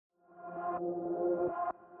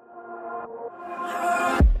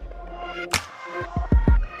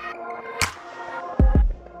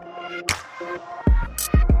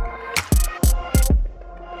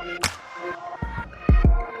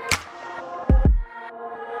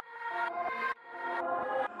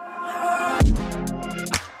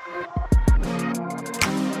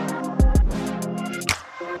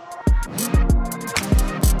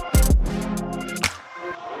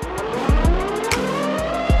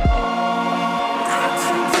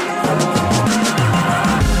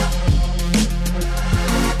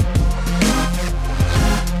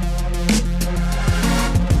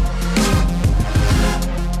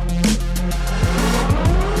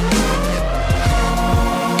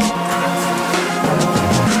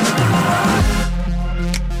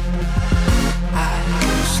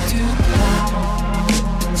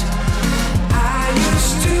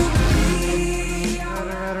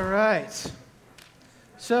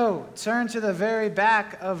So, turn to the very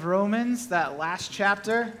back of Romans, that last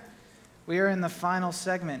chapter. We are in the final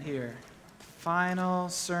segment here. Final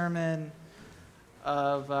sermon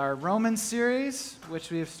of our Romans series, which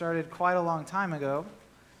we have started quite a long time ago.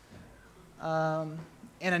 And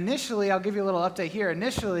initially, I'll give you a little update here.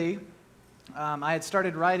 Initially, I had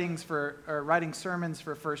started writing sermons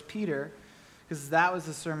for 1 Peter, because that was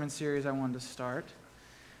the sermon series I wanted to start.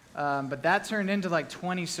 But that turned into like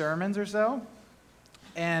 20 sermons or so.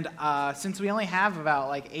 And since we only have about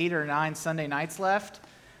like 8 or 9 Sunday nights left,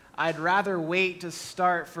 I'd rather wait to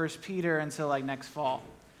start 1 Peter until like next fall.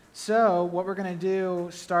 So what we're going to do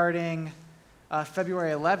starting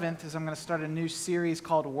February 11th is I'm going to start a new series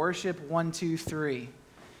called Worship 1, 2, 3.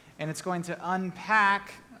 And it's going to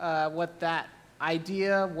unpack what that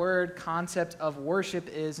idea, word, concept of worship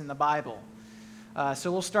is in the Bible.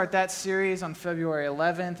 So we'll start that series on February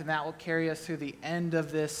 11th, and that will carry us through the end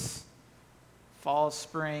of this fall,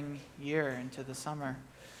 spring year into the summer.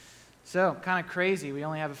 So kind of crazy. We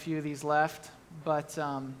only have a few of these left. But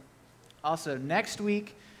also next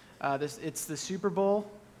week, it's the Super Bowl.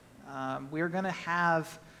 We're going to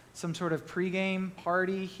have some sort of pregame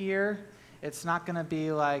party here. It's not going to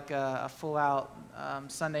be like a full-out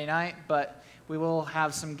Sunday night, but we will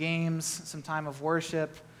have some games, some time of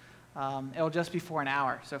worship. It'll just be for an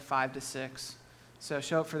hour, so 5 to 6. So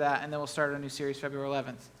show up for that, and then we'll start a new series February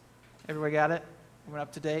 11th. Everybody got it? Everyone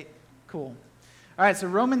up to date? Cool. All right, so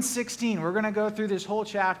Romans 16. We're going to go through this whole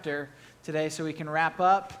chapter today so we can wrap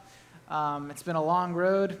up. It's been a long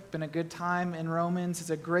road, been a good time in Romans. It's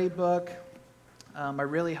a great book. I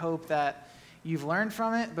really hope that you've learned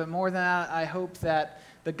from it, but more than that, I hope that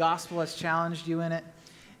the gospel has challenged you in it.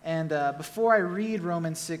 And before I read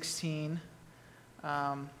Romans 16,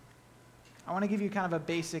 I want to give you kind of a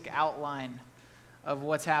basic outline of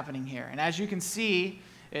what's happening here. And as you can see,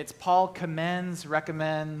 it's Paul commends,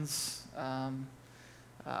 recommends,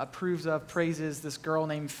 approves of, praises this girl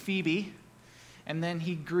named Phoebe. And then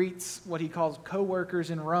he greets what he calls co-workers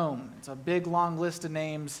in Rome. It's a big, long list of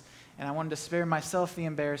names. And I wanted to spare myself the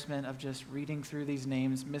embarrassment of just reading through these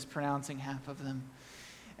names, mispronouncing half of them.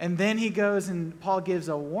 And then he goes and Paul gives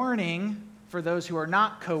a warning for those who are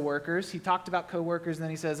not co-workers. He talked about co-workers, and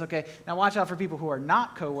then he says, okay, now watch out for people who are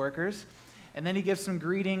not co-workers. And then he gives some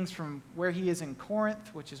greetings from where he is in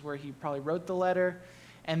Corinth, which is where he probably wrote the letter.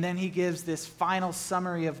 And then he gives this final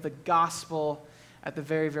summary of the gospel at the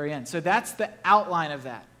very, very end. So that's the outline of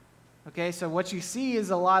that. Okay, so what you see is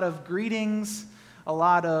a lot of greetings, a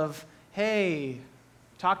lot of, hey,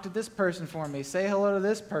 talk to this person for me, say hello to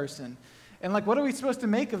this person. And like, what are we supposed to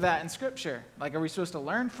make of that in Scripture? Like, are we supposed to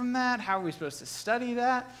learn from that? How are we supposed to study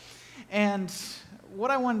that? And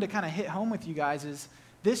what I wanted to kind of hit home with you guys is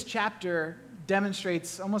this chapter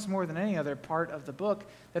demonstrates almost more than any other part of the book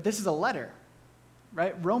that this is a letter,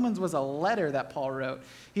 right? Romans was a letter that Paul wrote.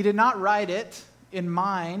 He did not write it in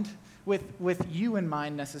mind, with you in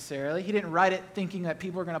mind necessarily. He didn't write it thinking that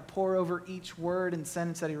people are going to pore over each word and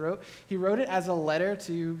sentence that he wrote. He wrote it as a letter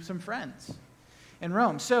to some friends in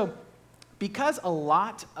Rome. So because a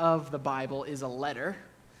lot of the Bible is a letter,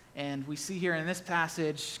 and we see here in this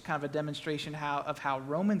passage kind of a demonstration of how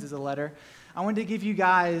Romans is a letter, I wanted to give you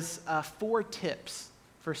guys 4 tips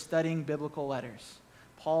for studying biblical letters.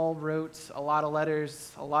 Paul wrote a lot of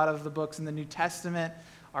letters. A lot of the books in the New Testament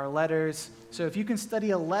are letters. So if you can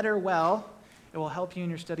study a letter well, it will help you in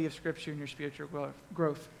your study of Scripture and your spiritual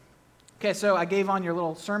growth. Okay, so I gave on your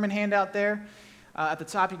little sermon handout there. At the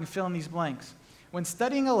top, you can fill in these blanks. When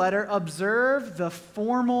studying a letter, observe the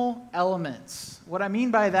formal elements. What I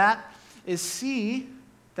mean by that is see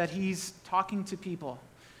that he's talking to people,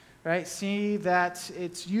 right? See that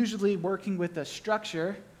it's usually working with a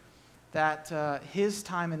structure that his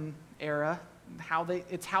time and era,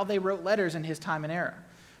 it's how they wrote letters in his time and era,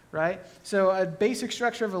 right? So a basic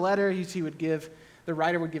structure of a letter, the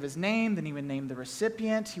writer would give his name, then he would name the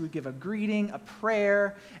recipient, he would give a greeting, a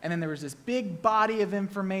prayer, and then there was this big body of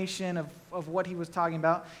information of what he was talking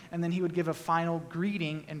about, and then he would give a final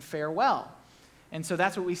greeting and farewell. And so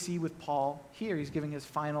that's what we see with Paul here. He's giving his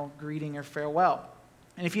final greeting or farewell.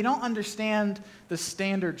 And if you don't understand the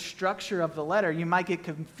standard structure of the letter, you might get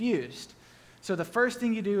confused. So the first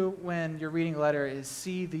thing you do when you're reading a letter is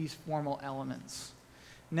see these formal elements.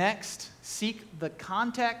 Next, seek the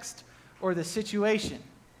context or the situation.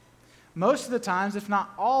 Most of the times, if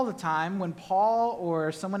not all the time, when Paul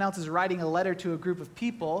or someone else is writing a letter to a group of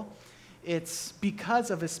people, it's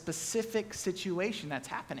because of a specific situation that's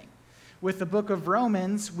happening. With the book of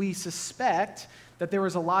Romans, we suspect that there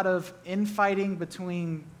was a lot of infighting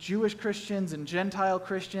between Jewish Christians and Gentile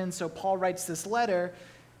Christians, so Paul writes this letter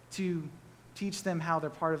to Teach them how they're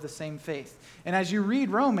part of the same faith. And as you read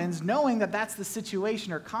Romans, knowing that that's the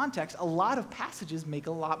situation or context, a lot of passages make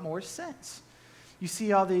a lot more sense. You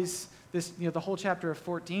see all the whole chapter of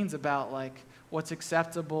 14 is about like what's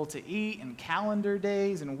acceptable to eat and calendar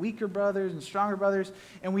days and weaker brothers and stronger brothers.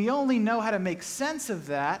 And we only know how to make sense of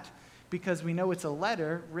that because we know it's a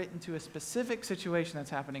letter written to a specific situation that's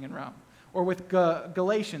happening in Rome. Or with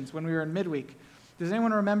Galatians when we were in midweek. Does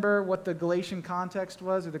anyone remember what the Galatian context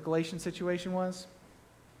was or the Galatian situation was?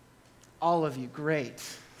 All of you, great.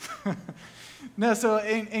 No, so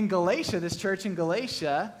in Galatia, this church in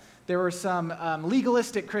Galatia, there were some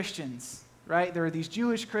legalistic Christians, right? There were these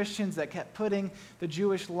Jewish Christians that kept putting the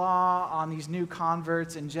Jewish law on these new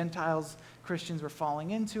converts, and Gentiles Christians were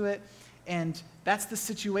falling into it. And that's the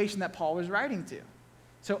situation that Paul was writing to.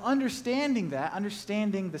 So understanding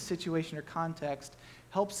the situation or context,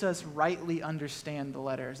 helps us rightly understand the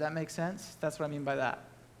letter. Does that make sense? That's what I mean by that.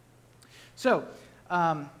 So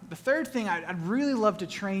the third thing I'd really love to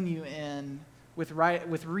train you in with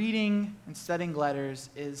reading and studying letters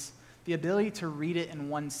is the ability to read it in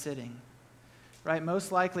one sitting. Right?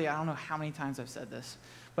 Most likely, I don't know how many times I've said this,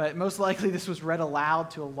 but most likely this was read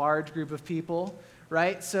aloud to a large group of people,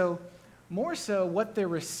 right? So more so, what they're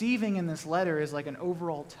receiving in this letter is like an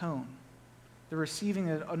overall tone. They're receiving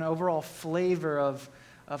an overall flavor of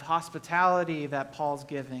hospitality that Paul's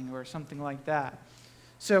giving or something like that.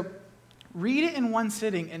 So read it in one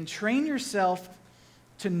sitting and train yourself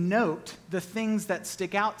to note the things that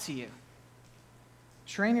stick out to you.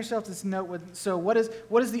 Train yourself to note what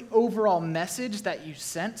is the overall message that you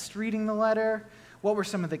sensed reading the letter? What were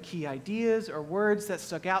some of the key ideas or words that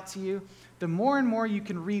stuck out to you? The more and more you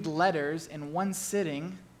can read letters in one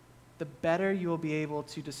sitting, the better you will be able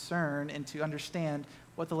to discern and to understand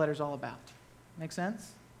what the letter's all about. Make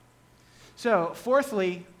sense? So,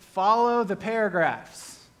 fourthly, follow the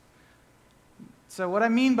paragraphs. So what I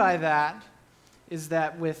mean by that is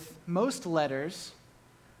that with most letters,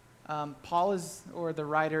 the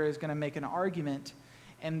writer is going to make an argument,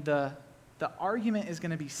 and the argument is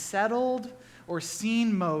going to be settled or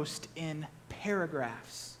seen most in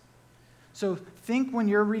paragraphs. So think when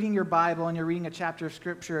you're reading your Bible and you're reading a chapter of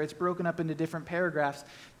Scripture, it's broken up into different paragraphs.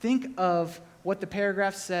 Think of what the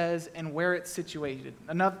paragraph says and where it's situated.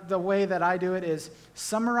 The way that I do it is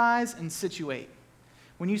summarize and situate.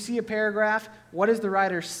 When you see a paragraph, what does the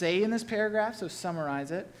writer say in this paragraph? So summarize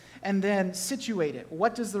it. And then situate it.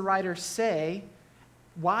 What does the writer say?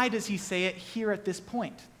 Why does he say it here at this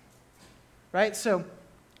point? Right? So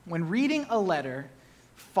when reading a letter,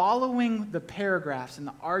 following the paragraphs and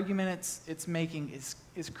the argument it's making is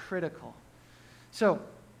critical. So,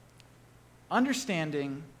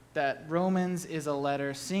 understanding that Romans is a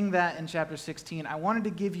letter, seeing that in chapter 16, I wanted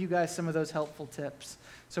to give you guys some of those helpful tips.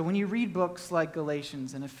 So when you read books like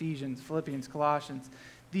Galatians and Ephesians, Philippians, Colossians,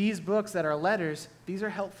 these books that are letters, these are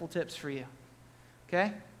helpful tips for you.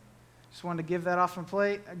 Okay? Just wanted to get that off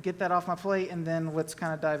my plate, and then let's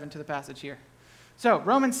kind of dive into the passage here. So,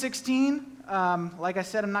 Romans 16, like I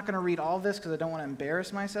said, I'm not going to read all this because I don't want to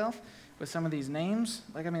embarrass myself with some of these names.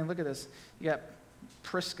 Look at this. You got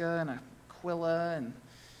Prisca and Aquila and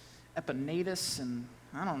Epaenetus and,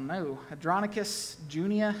 I don't know, Andronicus,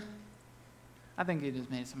 Junia. I think he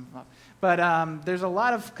just made some up. But there's a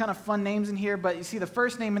lot of kind of fun names in here, but you see the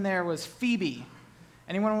first name in there was Phoebe.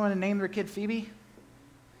 Anyone want to name their kid Phoebe?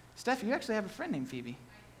 Steph, you actually have a friend named Phoebe.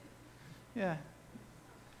 Yeah.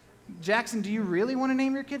 Jackson, do you really want to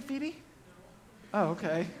name your kid Phoebe? Oh,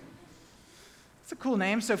 okay. It's a cool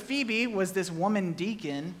name. So Phoebe was this woman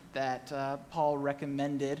deacon that Paul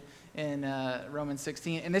recommended in Romans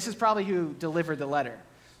 16. And this is probably who delivered the letter.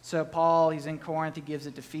 So Paul, he's in Corinth. He gives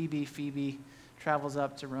it to Phoebe. Phoebe travels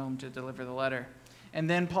up to Rome to deliver the letter. And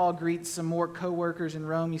then Paul greets some more co-workers in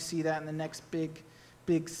Rome. You see that in the next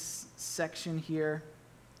big section here.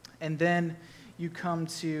 And then you come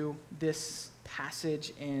to this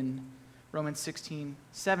passage in Romans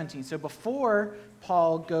 16:17. So before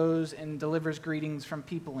Paul goes and delivers greetings from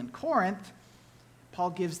people in Corinth,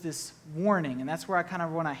 Paul gives this warning, and that's where I kind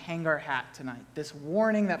of want to hang our hat tonight. This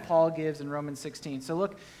warning that Paul gives in Romans 16. So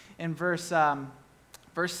look in verse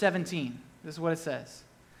 17. This is what it says.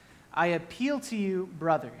 I appeal to you,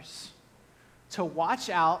 brothers, to watch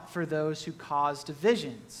out for those who cause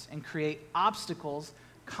divisions and create obstacles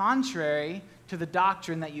contrary to the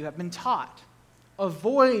doctrine that you have been taught.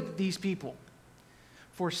 Avoid these people,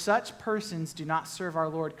 for such persons do not serve our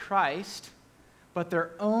Lord Christ, but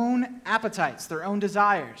their own appetites, their own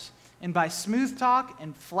desires. And by smooth talk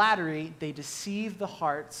and flattery, they deceive the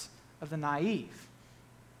hearts of the naive.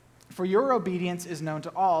 For your obedience is known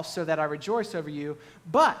to all, so that I rejoice over you.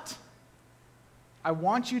 But I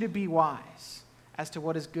want you to be wise as to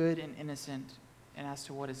what is good and innocent and as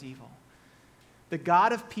to what is evil. The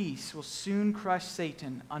God of peace will soon crush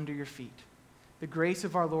Satan under your feet. The grace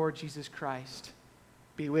of our Lord Jesus Christ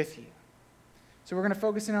be with you. So we're going to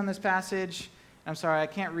focus in on this passage. I'm sorry, I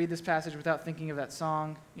can't read this passage without thinking of that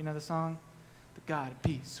song. You know the song? The God of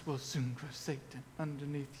peace will soon crush Satan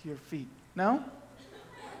underneath your feet. No?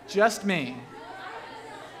 Just me.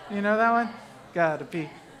 You know that one? God of peace.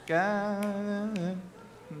 God.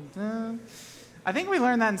 I think we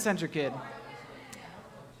learned that in Central Kid.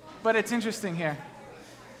 But it's interesting here.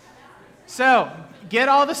 So, get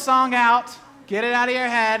all the song out. Get it out of your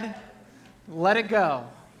head. Let it go.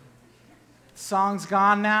 The song's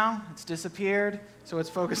gone now. It's disappeared. So it's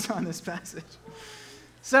focused on this passage.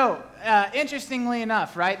 So, interestingly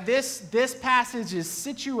enough, right, this passage is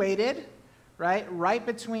situated, right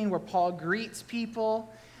between where Paul greets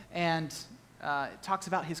people and it talks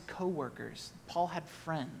about his co-workers. Paul had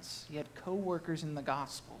friends. He had co-workers in the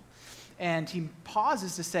gospel. And he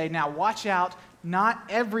pauses to say, now watch out, not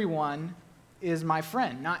everyone is my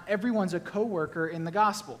friend. Not everyone's a co-worker in the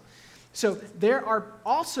gospel. So there are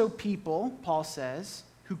also people, Paul says,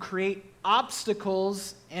 who create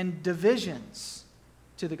obstacles and divisions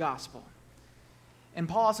to the gospel. And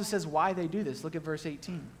Paul also says why they do this. Look at verse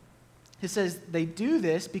 18. He says they do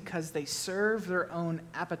this because they serve their own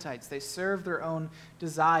appetites. They serve their own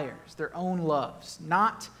desires, their own loves,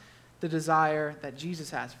 not the desire that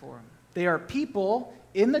Jesus has for them. They are people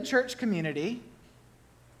in the church community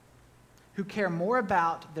who care more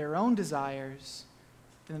about their own desires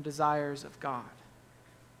than the desires of God.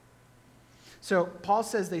 So Paul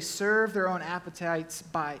says they serve their own appetites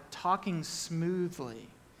by talking smoothly,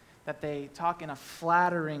 that they talk in a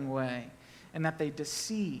flattering way, and that they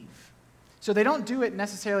deceive. So they don't do it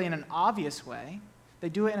necessarily in an obvious way. They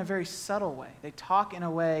do it in a very subtle way. They talk in a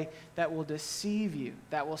way that will deceive you,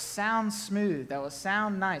 that will sound smooth, that will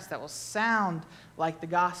sound nice, that will sound like the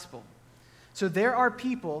gospel. So there are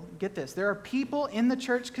people, get this, there are people in the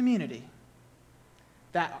church community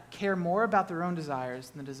that care more about their own desires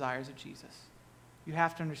than the desires of Jesus. You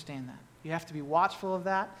have to understand that. You have to be watchful of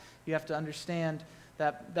that. You have to understand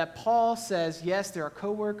that Paul says, yes, there are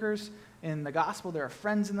co-workers in the gospel, there are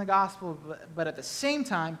friends in the gospel, but at the same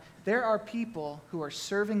time, there are people who are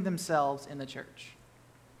serving themselves in the church.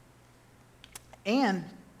 And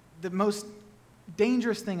the most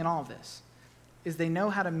dangerous thing in all of this is they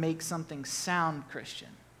know how to make something sound Christian,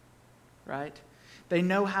 right? They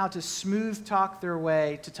know how to smooth talk their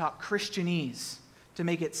way to talk Christianese, to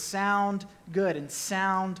make it sound good and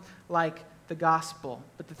sound like the gospel.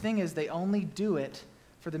 But the thing is, they only do it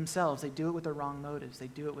for themselves. They do it with the wrong motives. They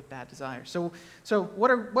do it with bad desires. So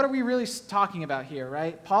what are we really talking about here,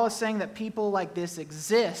 right? Paul is saying that people like this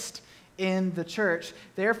exist in the church.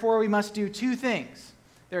 Therefore, we must do two things.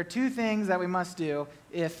 There are two things that we must do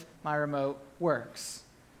if my remote works.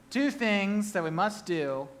 Two things that we must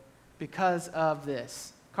do because of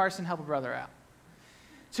this. Carson, help a brother out.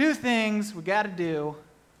 Two things we got to do,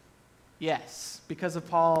 yes, because of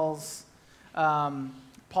Paul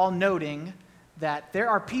noting that there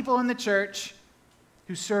are people in the church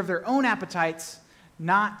who serve their own appetites,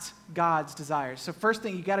 not God's desires. So first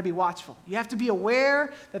thing, you got to be watchful. You have to be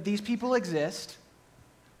aware that these people exist.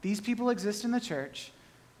 These people exist in the church,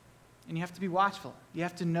 and you have to be watchful. You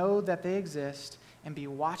have to know that they exist and be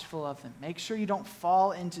watchful of them. Make sure you don't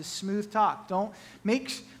fall into smooth talk. Don't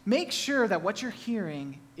make sure that what you're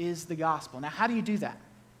hearing is the gospel. Now, how do you do that?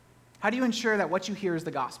 How do you ensure that what you hear is the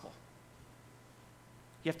gospel?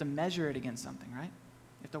 You have to measure it against something, right?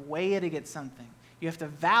 You have to weigh it against something. You have to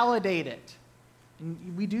validate it.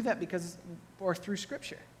 And we do that through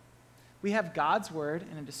Scripture. We have God's word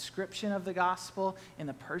and a description of the gospel in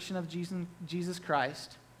the person of Jesus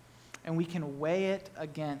Christ, and we can weigh it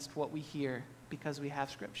against what we hear because we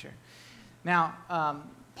have Scripture. Now,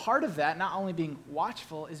 part of that, not only being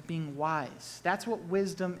watchful, is being wise. That's what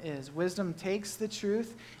wisdom is. Wisdom takes the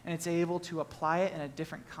truth and it's able to apply it in a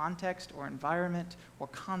different context or environment or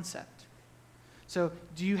concept. So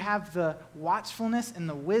do you have the watchfulness and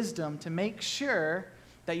the wisdom to make sure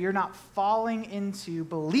that you're not falling into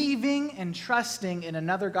believing and trusting in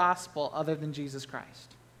another gospel other than Jesus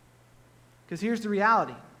Christ? Because here's the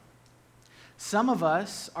reality. Some of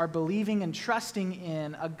us are believing and trusting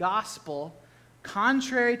in a gospel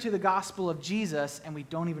contrary to the gospel of Jesus, and we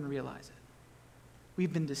don't even realize it.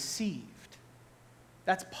 We've been deceived.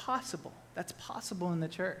 That's possible. That's possible in the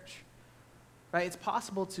church, right? It's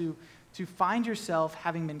possible to find yourself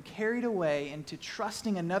having been carried away into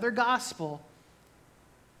trusting another gospel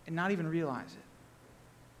and not even realize it.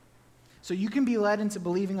 So you can be led into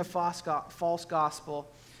believing a false gospel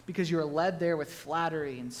because you are led there with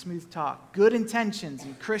flattery and smooth talk, good intentions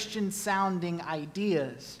and Christian-sounding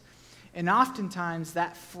ideas. And oftentimes,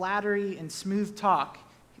 that flattery and smooth talk,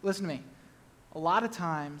 listen to me, a lot of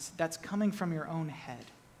times that's coming from your own head.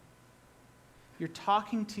 You're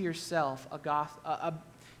talking to yourself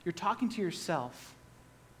you're talking to yourself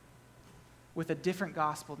with a different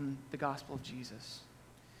gospel than the gospel of Jesus.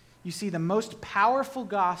 You see, the most powerful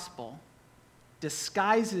gospel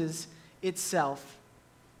disguises itself.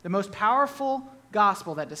 The most powerful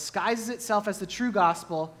gospel that disguises itself as the true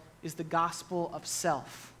gospel is the gospel of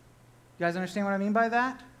self. You guys understand what I mean by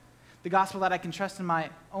that? The gospel that I can trust in my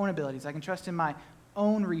own abilities. I can trust in my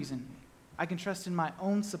own reason. I can trust in my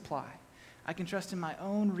own supply. I can trust in my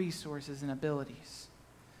own resources and abilities.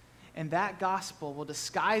 And that gospel will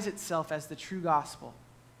disguise itself as the true gospel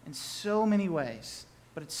in so many ways,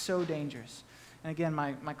 but it's so dangerous. And again,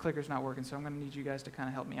 my clicker's not working, so I'm going to need you guys to kind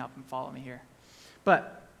of help me out and follow me here.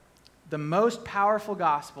 But the most powerful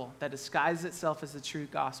gospel that disguises itself as the true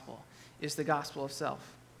gospel is the gospel of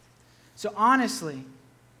self. So honestly,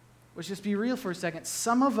 let's just be real for a second.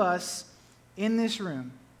 Some of us in this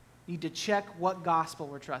room need to check what gospel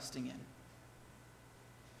we're trusting in.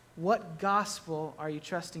 What gospel are you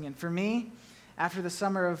trusting in? For me, after the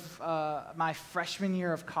summer of my freshman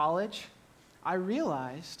year of college, I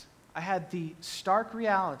realized I had the stark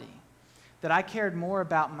reality that I cared more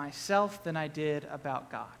about myself than I did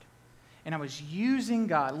about God. And I was using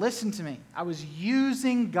God, listen to me, I was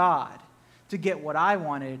using God to get what I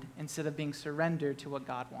wanted instead of being surrendered to what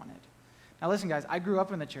God wanted. Now listen, guys, I grew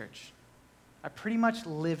up in the church. I pretty much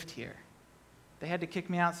lived here. They had to kick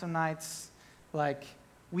me out some nights.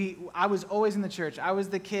 I was always in the church. I was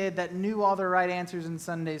the kid that knew all the right answers in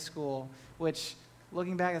Sunday school, which,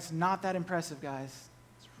 looking back, it's not that impressive, guys.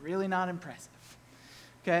 It's really not impressive.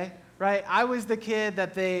 Okay? Right? I was the kid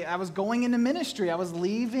that I was going into ministry. I was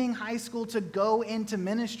leaving high school to go into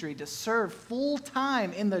ministry, to serve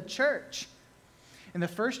full-time in the church. In the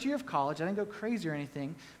first year of college, I didn't go crazy or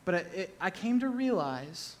anything, but I came to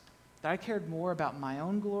realize that I cared more about my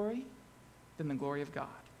own glory than the glory of God.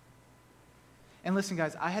 And listen,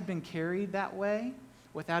 guys, I had been carried that way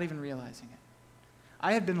without even realizing it.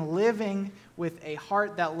 I had been living with a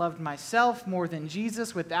heart that loved myself more than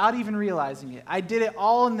Jesus without even realizing it. I did it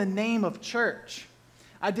all in the name of church.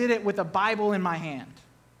 I did it with a Bible in my hand.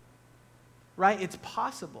 Right? It's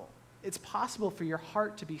possible. It's possible for your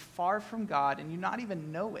heart to be far from God and you not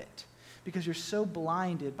even know it because you're so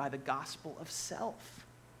blinded by the gospel of self,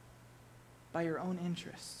 by your own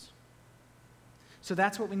interests. So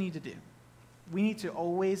that's what we need to do. We need to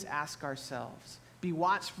always ask ourselves, be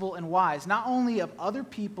watchful and wise, not only of other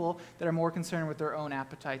people that are more concerned with their own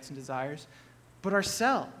appetites and desires, but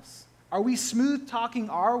ourselves. Are we smooth talking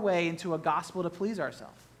our way into a gospel to please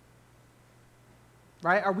ourselves?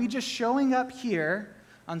 Right? Are we just showing up here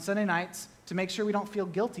on Sunday nights to make sure we don't feel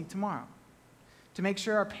guilty tomorrow? To make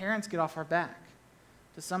sure our parents get off our back?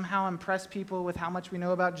 To somehow impress people with how much we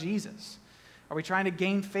know about Jesus? Are we trying to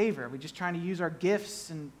gain favor? Are we just trying to use our gifts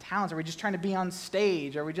and talents? Are we just trying to be on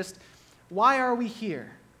stage? Why are we here?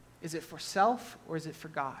 Is it for self or is it for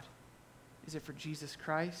God? Is it for Jesus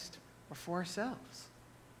Christ or for ourselves?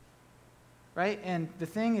 Right? And the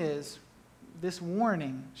thing is, this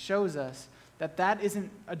warning shows us that that isn't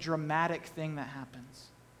a dramatic thing that happens.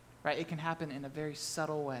 Right? It can happen in a very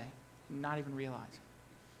subtle way, not even realize it.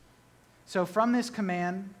 So from this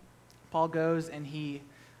command, Paul goes and he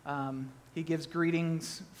gives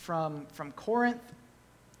greetings from Corinth.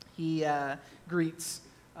 He greets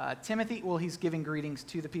Timothy. Well, he's giving greetings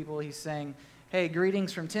to the people. He's saying, hey,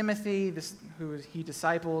 greetings from Timothy, who he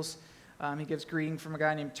disciples. He gives greeting from a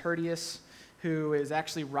guy named Tertius, who is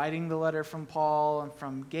actually writing the letter from Paul, and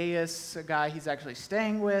from Gaius, a guy he's actually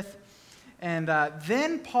staying with. And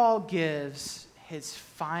then Paul gives his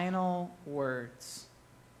final words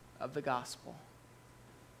of the gospel.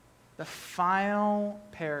 The final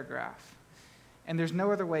paragraph. And there's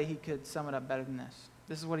no other way he could sum it up better than this.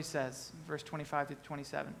 This is what he says, verse 25 to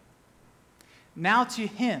 27. Now to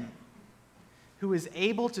him who is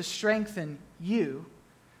able to strengthen you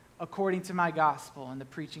according to my gospel and the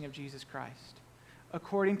preaching of Jesus Christ,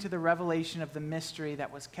 according to the revelation of the mystery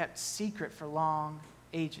that was kept secret for long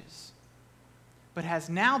ages, but has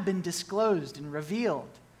now been disclosed and revealed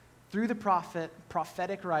through the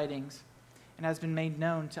prophetic writings, and has been made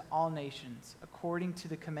known to all nations according to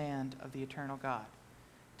the command of the eternal God,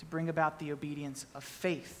 to bring about the obedience of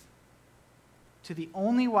faith to the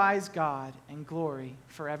only wise God and glory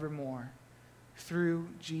forevermore through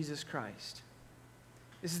Jesus Christ.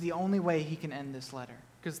 This is the only way he can end this letter,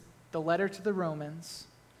 because the letter to the Romans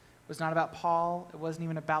was not about Paul. It wasn't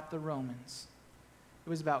even about the Romans. It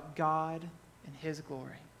was about God and his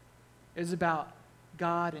glory. It was about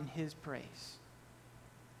God and his praise.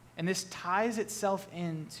 And this ties itself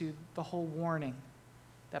into the whole warning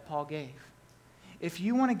that Paul gave. If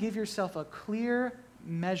you want to give yourself a clear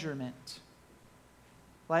measurement,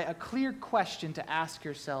 like a clear question to ask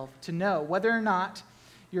yourself to know whether or not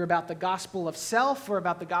you're about the gospel of self or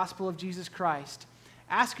about the gospel of Jesus Christ,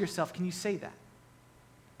 ask yourself, can you say that?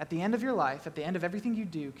 At the end of your life, at the end of everything you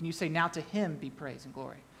do, can you say, now to him be praise and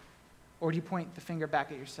glory? Or do you point the finger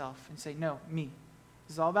back at yourself and say, no, me.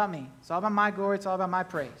 This is all about me. It's all about my glory. It's all about my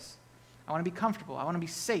praise. I want to be comfortable. I want to be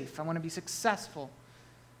safe. I want to be successful.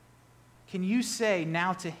 Can you say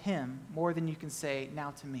now to him more than you can say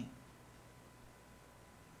now to me?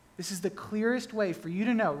 This is the clearest way for you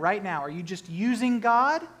to know right now. Are you just using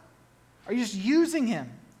God? Are you just using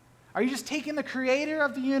him? Are you just taking the creator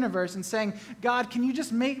of the universe and saying, God, can you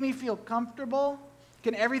just make me feel comfortable?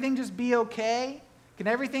 Can everything just be okay? Can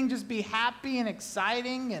everything just be happy and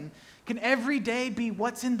exciting? And can every day be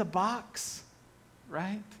what's in the box?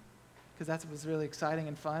 Right? Because that was really exciting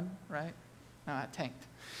and fun, right? No, that tanked.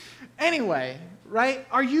 Anyway, right?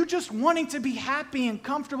 Are you just wanting to be happy and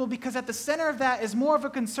comfortable because at the center of that is more of a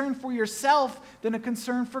concern for yourself than a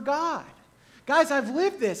concern for God? Guys, I've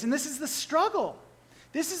lived this, and this is the struggle.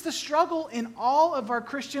 This is the struggle in all of our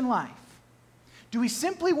Christian life. Do we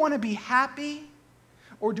simply want to be happy,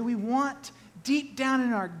 or do we want, deep down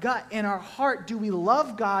in our gut, in our heart, do we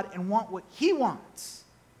love God and want what he wants?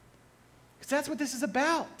 Because that's what this is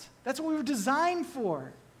about. That's what we were designed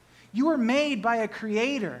for. You were made by a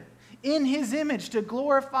creator in his image to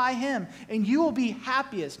glorify him, and you will be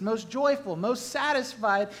happiest, most joyful, most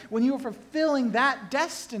satisfied when you are fulfilling that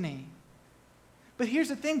destiny. But here's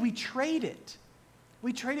the thing, we trade it.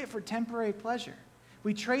 We trade it for temporary pleasure.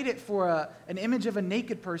 We trade it for an image of a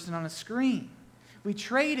naked person on a screen. We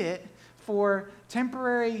trade it for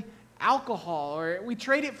temporary alcohol, or we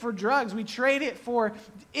trade it for drugs. We trade it for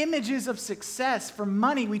images of success, for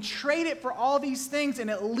money. We trade it for all these things, and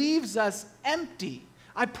it leaves us empty.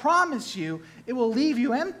 I promise you, it will leave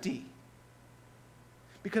you empty.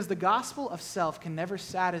 Because the gospel of self can never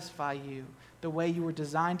satisfy you the way you were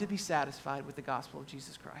designed to be satisfied with the gospel of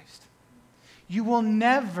Jesus Christ. You will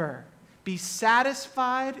never be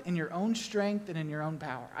satisfied in your own strength and in your own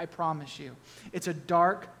power. I promise you. It's a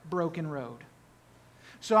dark, broken road.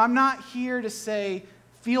 So I'm not here to say,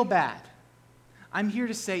 feel bad. I'm here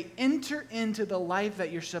to say, enter into the life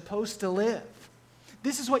that you're supposed to live.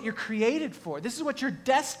 This is what you're created for. This is what you're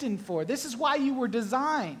destined for. This is why you were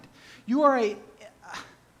designed. You are a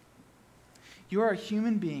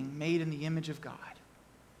human being made in the image of God.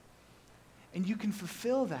 And you can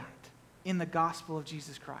fulfill that in the gospel of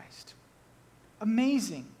Jesus Christ.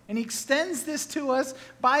 Amazing. And he extends this to us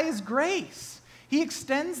by his grace. He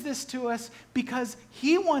extends this to us because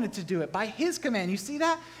he wanted to do it by his command. You see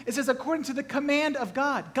that? It says, according to the command of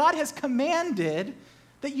God. God has commanded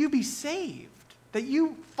that you be saved, that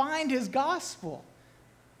you find his gospel,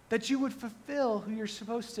 that you would fulfill who you're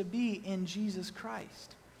supposed to be in Jesus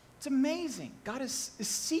Christ. It's amazing. God is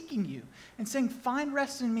seeking you and saying, find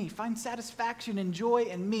rest in me, find satisfaction and joy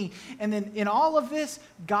in me. And then in all of this,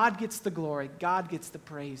 God gets the glory, God gets the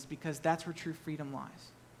praise, because that's where true freedom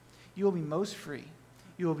lies. You will be most free,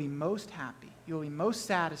 you will be most happy, you will be most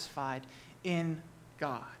satisfied in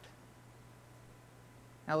God.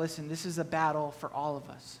 Now listen, this is a battle for all of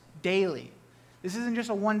us, daily. This isn't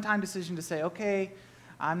just a one-time decision to say, okay,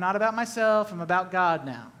 I'm not about myself, I'm about God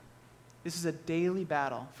now. This is a daily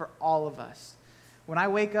battle for all of us. When I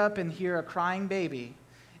wake up and hear a crying baby,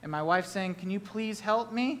 and my wife saying, can you please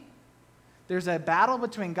help me? There's a battle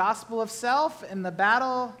between gospel of self and the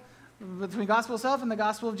battle between gospel of self and the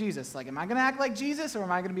gospel of Jesus. Like, am I going to act like Jesus, or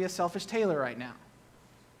am I going to be a selfish Taylor right now?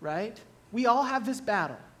 Right? We all have this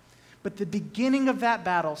battle. But the beginning of that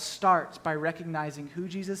battle starts by recognizing who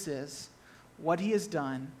Jesus is, what he has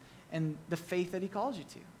done, and the faith that he calls you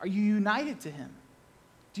to. Are you united to him?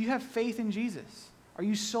 Do you have faith in Jesus? Are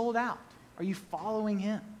you sold out? Are you following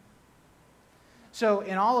him? So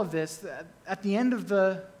in all of this, at the end of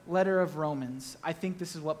the letter of Romans, I think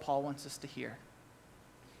this is what Paul wants us to hear.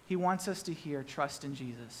 He wants us to hear, trust in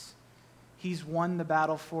Jesus. He's won the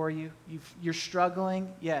battle for you. You're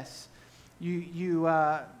struggling, yes. You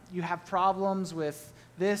have problems with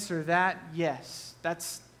this or that, yes.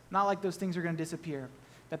 That's not like those things are going to disappear.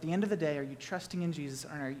 But at the end of the day, are you trusting in Jesus,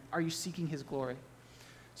 or are you seeking his glory?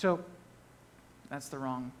 So, that's the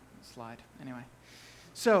wrong slide. Anyway.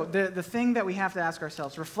 So, the thing that we have to ask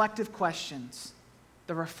ourselves, reflective questions.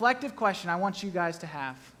 The reflective question I want you guys to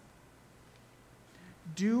have.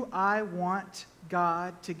 Do I want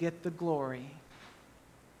God to get the glory?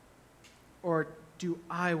 Or do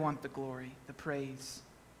I want the glory, the praise,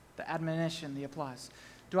 the admonition, the applause?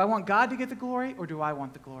 Do I want God to get the glory, or do I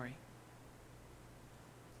want the glory?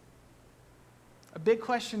 A big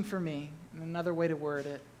question for me, and another way to word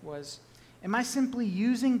it, was, am I simply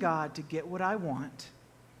using God to get what I want,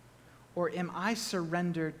 or am I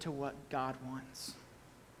surrendered to what God wants?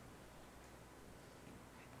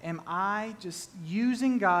 Am I just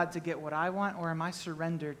using God to get what I want, or am I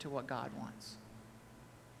surrendered to what God wants?